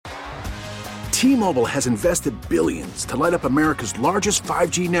T-Mobile has invested billions to light up America's largest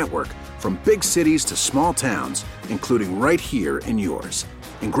 5G network, from big cities to small towns, including right here in yours.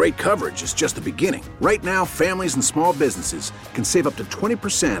 And great coverage is just the beginning. Right now, families and small businesses can save up to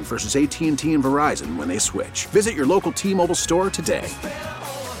 20% versus AT&T and Verizon when they switch. Visit your local T-Mobile store today.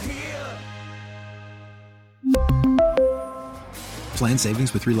 Plan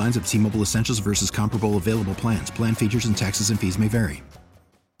savings with 3 lines of T-Mobile Essentials versus comparable available plans. Plan features and taxes and fees may vary.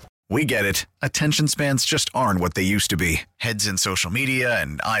 We get it. Attention spans just aren't what they used to be. Heads in social media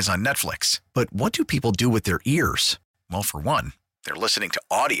and eyes on Netflix. But what do people do with their ears? Well, for one, they're listening to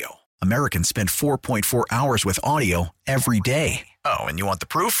audio. Americans spend 4.4 hours with audio every day. Oh, and you want the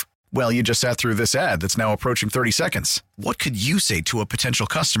proof? Well, you just sat through this ad that's now approaching 30 seconds. What could you say to a potential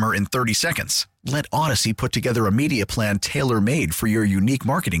customer in 30 seconds? Let Odyssey put together a media plan tailor-made for your unique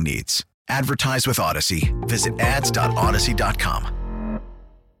marketing needs. Advertise with Odyssey. Visit ads.odyssey.com.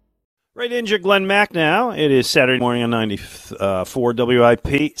 Right in, Glenn Mack now. It is Saturday morning on 94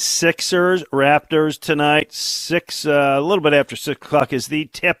 WIP. Sixers, Raptors tonight. A little bit after 6 o'clock is the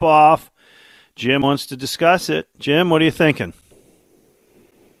tip-off. Jim wants to discuss it. Jim, what are you thinking?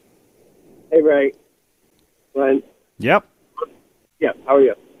 Hey, Ray. Glenn. Yep. Yeah, how are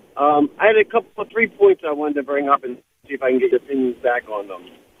you? I had a couple of 3 points I wanted to bring up and see if I can get your opinions back on them.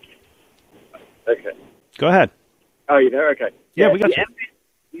 Okay. Go ahead. Oh, you there? Okay. Yeah, we got you.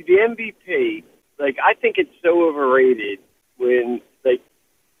 The MVP, I think it's so overrated when,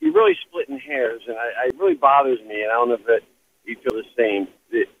 you're really splitting hairs, and it really bothers me, and I don't know if you feel the same.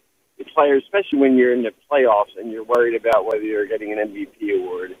 The players, especially when you're in the playoffs and you're worried about whether you're getting an MVP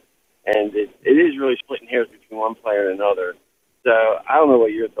award, and it is really splitting hairs between one player and another. So I don't know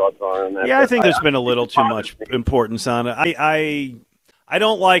what your thoughts are on that. Yeah, I think there's been a little too much importance on it. I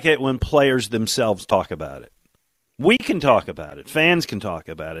don't like it when players themselves talk about it. We can talk about it. Fans can talk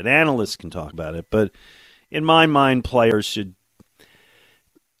about it. Analysts can talk about it. But in my mind, players should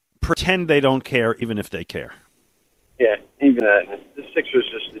pretend they don't care, even if they care. Yeah, even that. The Sixers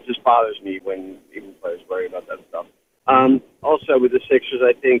it just bothers me when even players worry about that stuff. Also, with the Sixers,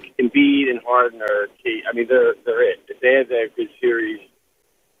 I think Embiid and Harden are key. I mean, they're it. If they have a good series,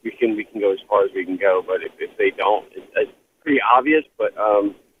 we can go as far as we can go. But if they don't, it's pretty obvious. But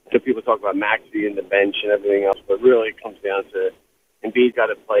people talk about Maxey and the bench and everything else, but really it comes down to Embiid got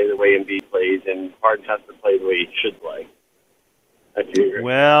to play the way Embiid plays, and Harden has to play the way he should play.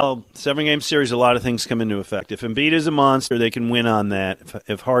 Well, 7-game series, a lot of things come into effect. If Embiid is a monster, they can win on that.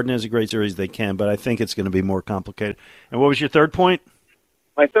 If Harden has a great series, they can, but I think it's going to be more complicated. And what was your third point?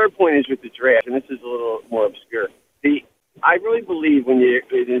 My third point is with the draft, and this is a little more obscure. I really believe when you're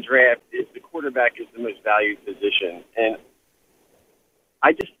in the draft, the quarterback is the most valued position, and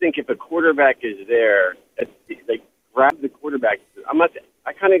I just think if a quarterback is there, they grab the quarterback.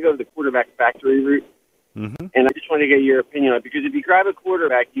 I kind of go the quarterback factory route. Mm-hmm. And I just want to get your opinion on it, because if you grab a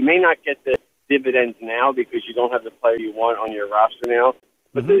quarterback, you may not get the dividends now because you don't have the player you want on your roster now,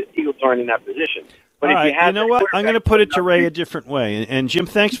 but the Eagles aren't in that position. But all right, you know what? I'm going to put it to Ray a different way. And Jim,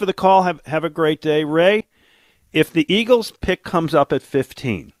 thanks for the call. Have a great day. Ray, if the Eagles pick comes up at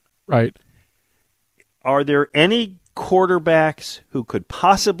 15, right, are there any quarterbacks who could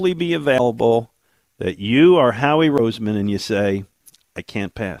possibly be available that you are Howie Roseman and you say, I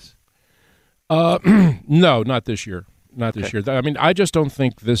can't pass? No, not this year. Not this year. I mean, I just don't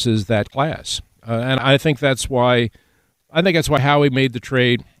think this is that class, and I think that's why. Howie made the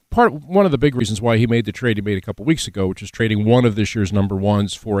trade. One of the big reasons why he made the trade he made a couple weeks ago, which is trading one of this year's number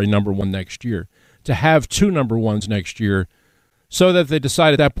ones for a number one next year, to have 2 number ones next year, so that they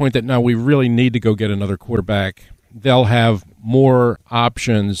decide at that point that now we really need to go get another quarterback. They'll have more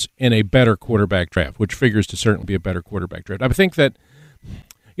options in a better quarterback draft, which figures to certainly be a better quarterback draft. I think that.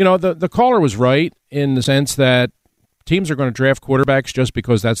 You know, the caller was right in the sense that teams are going to draft quarterbacks just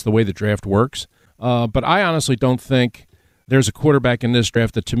because that's the way the draft works. But I honestly don't think there's a quarterback in this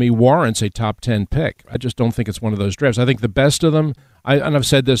draft that, to me, warrants a top 10 pick. I just don't think it's one of those drafts. I think the best of them, and I've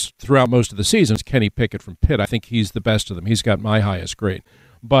said this throughout most of the season, is Kenny Pickett from Pitt. I think he's the best of them. He's got my highest grade.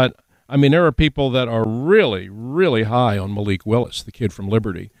 But, I mean, there are people that are really, really high on Malik Willis, the kid from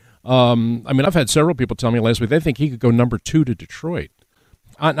Liberty. I mean, I've had several people tell me last week they think he could go number 2 to Detroit.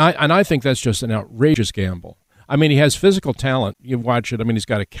 And I think that's just an outrageous gamble. I mean, he has physical talent. You watch it. I mean, he's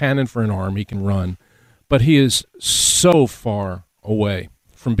got a cannon for an arm. He can run. But he is so far away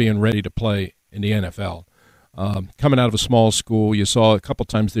from being ready to play in the NFL. Coming out of a small school, you saw a couple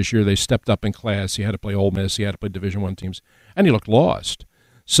times this year they stepped up in class. He had to play Ole Miss. He had to play Division I teams. And he looked lost.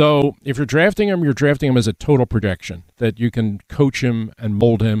 So if you're drafting him as a total projection, that you can coach him and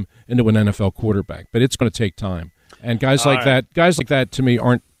mold him into an NFL quarterback. But it's going to take time. And guys like that, to me,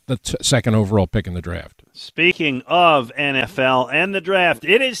 the second overall pick in the draft. Speaking of NFL and the draft,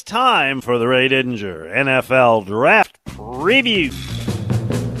 it is time for the Ray Didinger NFL Draft Preview.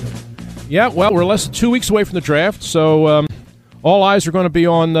 Yeah, well, we're less than 2 weeks away from the draft, so all eyes are going to be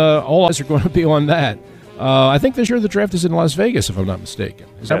on that. I think this year the draft is in Las Vegas, if I'm not mistaken.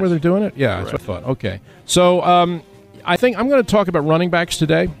 Is that where they're doing it? Yeah, that's what I thought. Okay. So I think I'm going to talk about running backs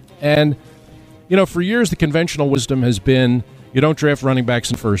today. And, for years the conventional wisdom has been you don't draft running backs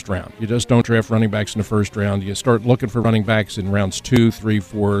in the first round. You just don't draft running backs in the first round. You start looking for running backs in rounds 2, 3,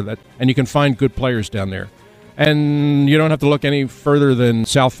 4, and you can find good players down there. And you don't have to look any further than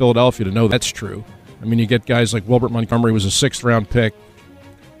South Philadelphia to know that's true. I mean, you get guys like Wilbert Montgomery was a 6th-round pick.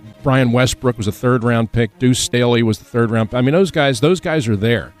 Brian Westbrook was a 3rd-round pick. Deuce Staley was the 3rd-round pick. I mean, those guys are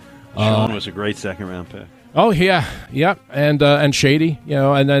there. Sean was a great 2nd-round pick. Oh, yeah, and Shady,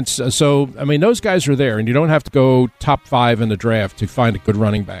 and then so, I mean, those guys are there, and you don't have to go top 5 in the draft to find a good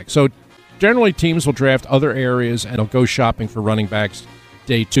running back. So generally teams will draft other areas, and they'll go shopping for running backs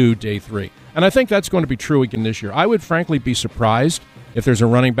day 2, day 3. And I think that's going to be true again this year. I would frankly be surprised if there's a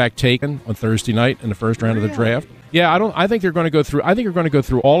running back taken on Thursday night in the first round of the draft. Yeah, I think they're going to go through. I think you're going to go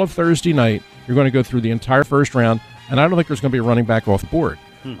through all of Thursday night. You're going to go through the entire first round, and I don't think there's going to be a running back off the board.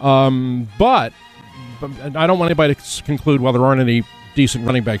 But I don't want anybody to conclude, well, there aren't any decent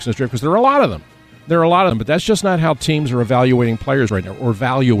running backs in this draft, because there are a lot of them. But that's just not how teams are evaluating players right now, or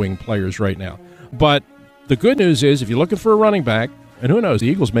valuing players right now. But the good news is, if you're looking for a running back, and who knows, the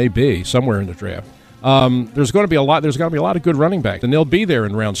Eagles may be somewhere in the draft. There's going to be a lot of good running backs, and they'll be there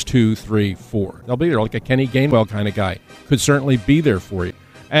in rounds 2, 3, 4. They'll be there, like a Kenny Gainwell kind of guy could certainly be there for you.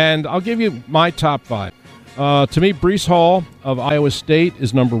 And I'll give you my top 5. To me, Breece Hall of Iowa State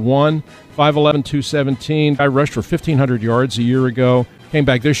is number 1. 5'11", 217. Guy rushed for 1,500 yards a year ago. Came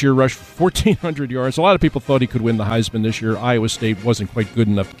back this year, rushed for 1,400 yards. A lot of people thought he could win the Heisman this year. Iowa State wasn't quite good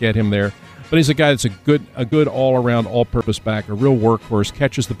enough to get him there. But he's a guy that's a good all-around, all-purpose back, a real workhorse,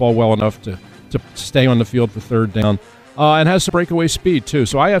 catches the ball well enough to stay on the field for 3rd down, and has some breakaway speed, too.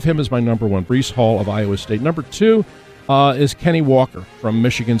 So I have him as my number 1, Breece Hall of Iowa State. Number 2 is Kenny Walker from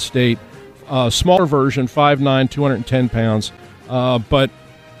Michigan State. Smaller version, 5'9", 210 pounds, but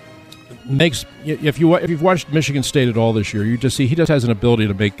makes, if you've watched Michigan State at all this year, you just see he just has an ability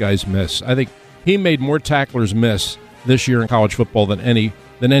to make guys miss. I think he made more tacklers miss this year in college football than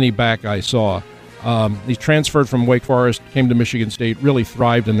any back I saw. He transferred from Wake Forest, came to Michigan State, really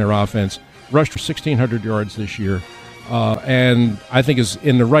thrived in their offense, rushed for 1,600 yards this year, and I think is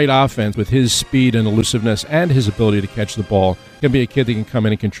in the right offense with his speed and elusiveness and his ability to catch the ball, can be a kid that can come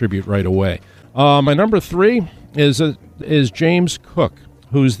in and contribute right away. My number 3 is James Cook,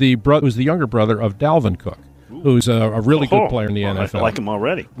 who's the younger brother of Dalvin Cook, who's a really good player in the NFL. I like him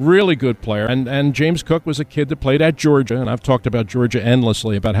already. Really good player. And James Cook was a kid that played at Georgia, and I've talked about Georgia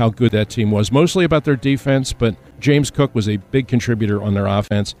endlessly about how good that team was, mostly about their defense, but James Cook was a big contributor on their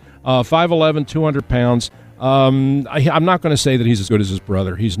offense. 5'11", 200 pounds. I'm not going to say that he's as good as his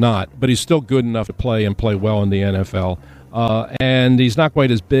brother. He's not, but he's still good enough to play and play well in the NFL. And he's not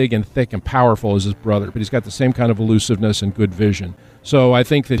quite as big and thick and powerful as his brother, but he's got the same kind of elusiveness and good vision. So I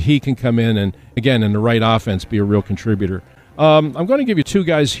think that he can come in and, again, in the right offense, be a real contributor. I'm going to give you 2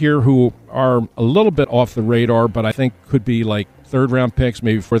 guys here who are a little bit off the radar, but I think could be like 3rd-round picks,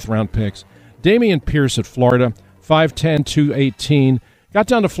 maybe 4th-round picks. Dameon Pierce at Florida, 5'10", 218. Got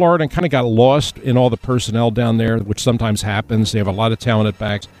down to Florida and kind of got lost in all the personnel down there, which sometimes happens. They have a lot of talented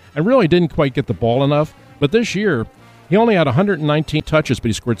backs, and really didn't quite get the ball enough. But this year, he only had 119 touches, but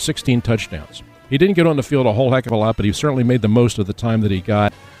he scored 16 touchdowns. He didn't get on the field a whole heck of a lot, but he certainly made the most of the time that he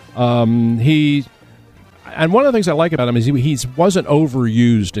got. And one of the things I like about him is he wasn't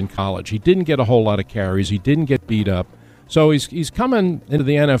overused in college. He didn't get a whole lot of carries. He didn't get beat up. So he's coming into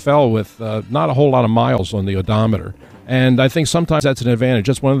the NFL with not a whole lot of miles on the odometer. And I think sometimes that's an advantage.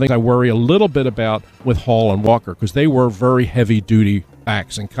 That's one of the things I worry a little bit about with Hall and Walker, because they were very heavy-duty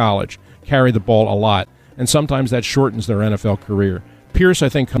backs in college, carry the ball a lot, and sometimes that shortens their NFL career. Pierce, I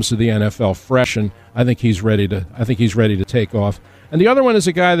think, comes to the NFL fresh, and I think he's ready to take off. And the other one is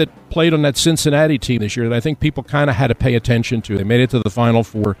a guy that played on that Cincinnati team this year that I think people kind of had to pay attention to. They made it to the Final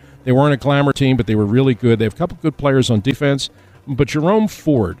Four. They weren't a glamour team, but they were really good. They have a couple good players on defense. But Jerome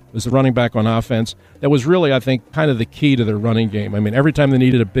Ford was the running back on offense. That was really, I think, kind of the key to their running game. I mean, every time they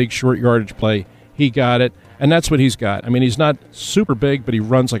needed a big short yardage play, he got it, and that's what he's got. I mean, he's not super big, but he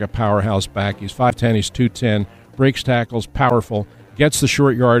runs like a powerhouse back. He's 5'10", he's 210, breaks tackles, powerful, gets the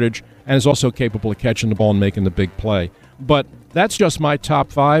short yardage, and is also capable of catching the ball and making the big play. But that's just my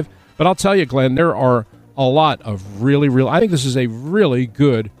top 5. But I'll tell you, Glenn, there are a lot of I think this is a really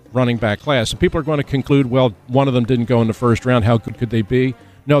good running back class. And people are going to conclude, well, one of them didn't go in the first round. How good could they be?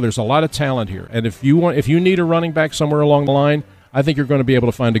 No, there's a lot of talent here. And if you need a running back somewhere along the line, I think you're going to be able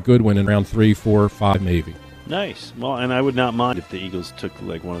to find a good one in round 3, 4, 5 maybe. Nice. Well, and I would not mind if the Eagles took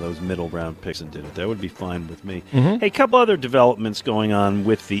like one of those middle round picks and did it. That would be fine with me. Mm-hmm. Hey, a couple other developments going on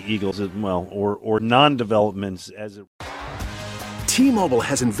with the Eagles as well, or non-developments as it. T-Mobile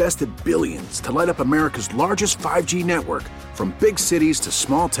has invested billions to light up America's largest 5G network, from big cities to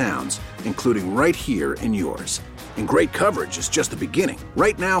small towns, including right here in yours. And great coverage is just the beginning.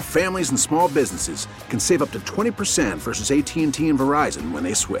 Right now, families and small businesses can save up to 20% versus AT&T and Verizon when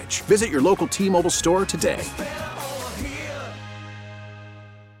they switch. Visit your local T-Mobile store today.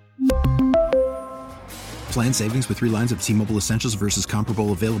 Plan savings with 3 lines of T-Mobile Essentials versus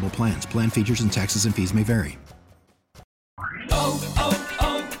comparable available plans. Plan features and taxes and fees may vary.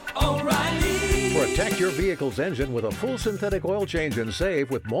 Protect your vehicle's engine with a full synthetic oil change and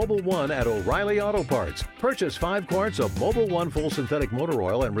save with Mobil 1 at O'Reilly Auto Parts. Purchase 5 quarts of Mobil 1 full synthetic motor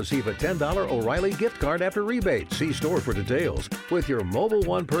oil and receive a $10 O'Reilly gift card after rebate. See store for details. With your Mobil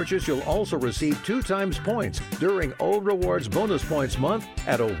 1 purchase, you'll also receive 2 times points during Old Rewards Bonus Points Month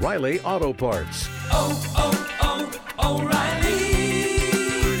at O'Reilly Auto Parts. O'Reilly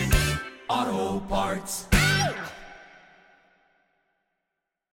Auto Parts.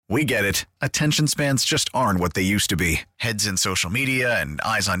 We get it. Attention spans just aren't what they used to be. Heads in social media and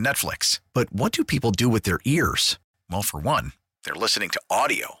eyes on Netflix. But what do people do with their ears? Well, for one, they're listening to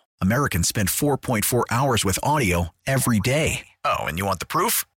audio. Americans spend 4.4 hours with audio every day. Oh, and you want the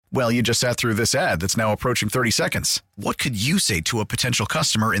proof? Well, you just sat through this ad that's now approaching 30 seconds. What could you say to a potential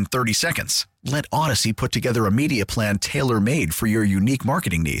customer in 30 seconds? Let Odyssey put together a media plan tailor-made for your unique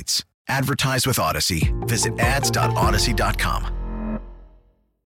marketing needs. Advertise with Odyssey. Visit ads.odyssey.com.